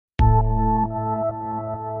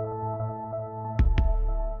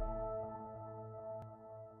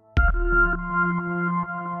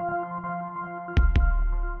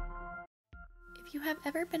have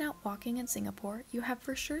ever been out walking in Singapore, you have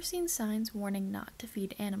for sure seen signs warning not to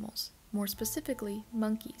feed animals, more specifically,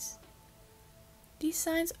 monkeys. These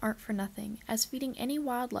signs aren't for nothing, as feeding any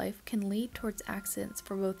wildlife can lead towards accidents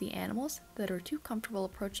for both the animals that are too comfortable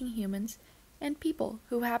approaching humans and people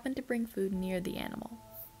who happen to bring food near the animal.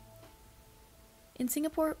 In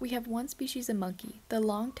Singapore, we have one species of monkey, the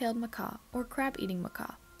long-tailed macaque, or crab-eating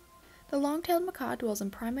macaque. The long-tailed macaque dwells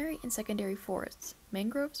in primary and secondary forests,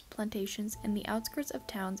 mangroves, plantations, and the outskirts of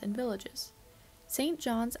towns and villages. St.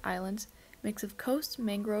 John's Island's mix of coast,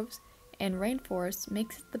 mangroves, and rainforests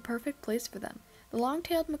makes it the perfect place for them. The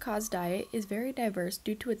long-tailed macaque's diet is very diverse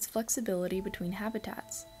due to its flexibility between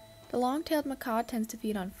habitats. The long-tailed macaque tends to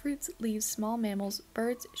feed on fruits, leaves, small mammals,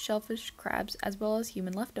 birds, shellfish, crabs, as well as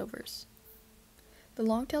human leftovers. The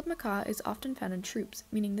long-tailed macaque is often found in troops,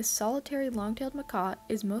 meaning this solitary long-tailed macaque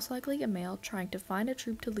is most likely a male trying to find a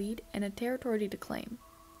troop to lead and a territory to claim.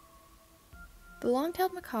 The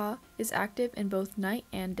long-tailed macaque is active in both night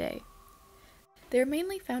and day. They are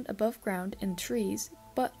mainly found above ground in trees,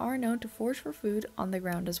 but are known to forage for food on the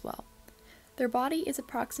ground as well. Their body is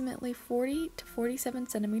approximately 40 to 47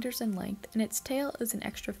 centimeters in length, and its tail is an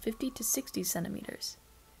extra 50 to 60 centimeters.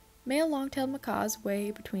 Male long-tailed macaques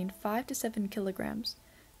weigh between 5 to 7 kilograms,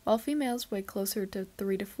 while females weigh closer to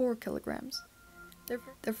 3 to 4 kilograms.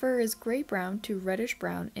 Their fur is gray-brown to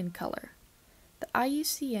reddish-brown in color. The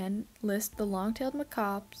IUCN lists the long-tailed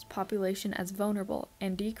macaque's population as vulnerable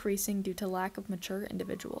and decreasing due to lack of mature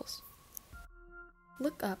individuals.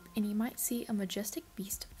 Look up and you might see a majestic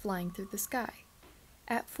beast flying through the sky.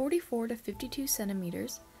 At 44 to 52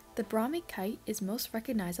 centimeters, the Brahminy kite is most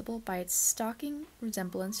recognizable by its stalking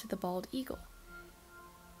resemblance to the bald eagle.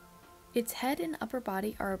 Its head and upper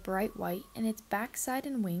body are a bright white, and its backside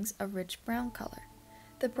and wings a rich brown color.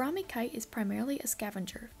 The Brahminy kite is primarily a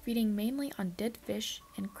scavenger, feeding mainly on dead fish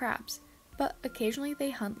and crabs, but occasionally they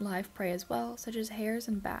hunt live prey as well, such as hares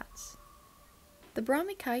and bats. The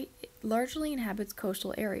Brahminy kite largely inhabits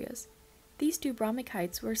coastal areas. These two Brahminy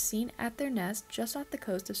kites were seen at their nest just off the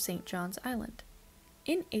coast of St. John's Island.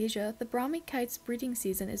 In Asia, the Brahminy kite's breeding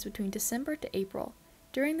season is between December to April.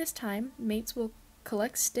 During this time, mates will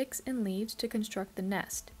collect sticks and leaves to construct the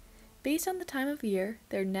nest. Based on the time of year,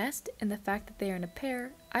 their nest, and the fact that they are in a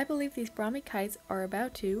pair, I believe these Brahminy kites are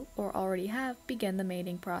about to, or already have, begun the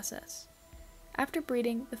mating process. After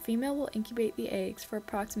breeding, the female will incubate the eggs for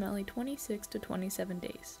approximately 26 to 27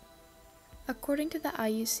 days. According to the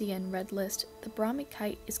IUCN Red List, the Brahminy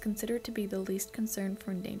kite is considered to be the least concern for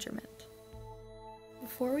endangerment.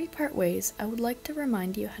 Before we part ways, I would like to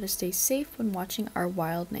remind you how to stay safe when watching our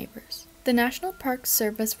wild neighbors. The National Park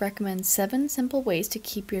Service recommends 7 simple ways to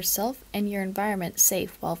keep yourself and your environment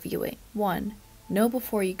safe while viewing. 1. Know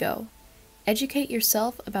before you go. Educate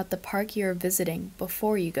yourself about the park you are visiting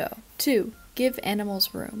before you go. 2. Give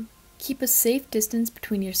animals room. Keep a safe distance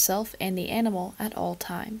between yourself and the animal at all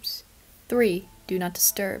times. 3. Do not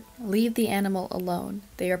disturb. Leave the animal alone.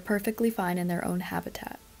 They are perfectly fine in their own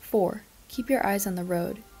habitat. 4. Keep your eyes on the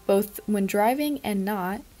road. Both when driving and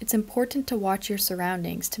not, it's important to watch your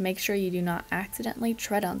surroundings to make sure you do not accidentally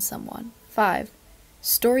tread on someone. 5.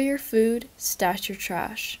 Store your food, stash your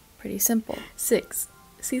trash. Pretty simple. 6.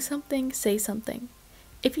 See something, say something.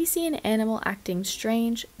 If you see an animal acting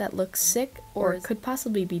strange, that looks sick, or could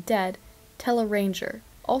possibly be dead, tell a ranger.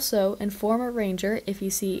 Also, inform a ranger if you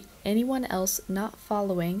see anyone else not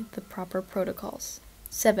following the proper protocols.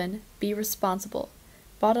 7. Be responsible.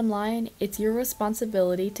 Bottom line, it's your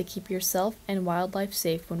responsibility to keep yourself and wildlife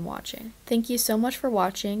safe when watching. Thank you so much for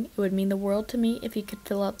watching. It would mean the world to me if you could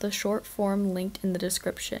fill out the short form linked in the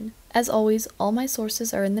description. As always, all my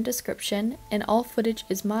sources are in the description, and all footage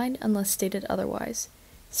is mine unless stated otherwise.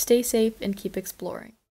 Stay safe and keep exploring.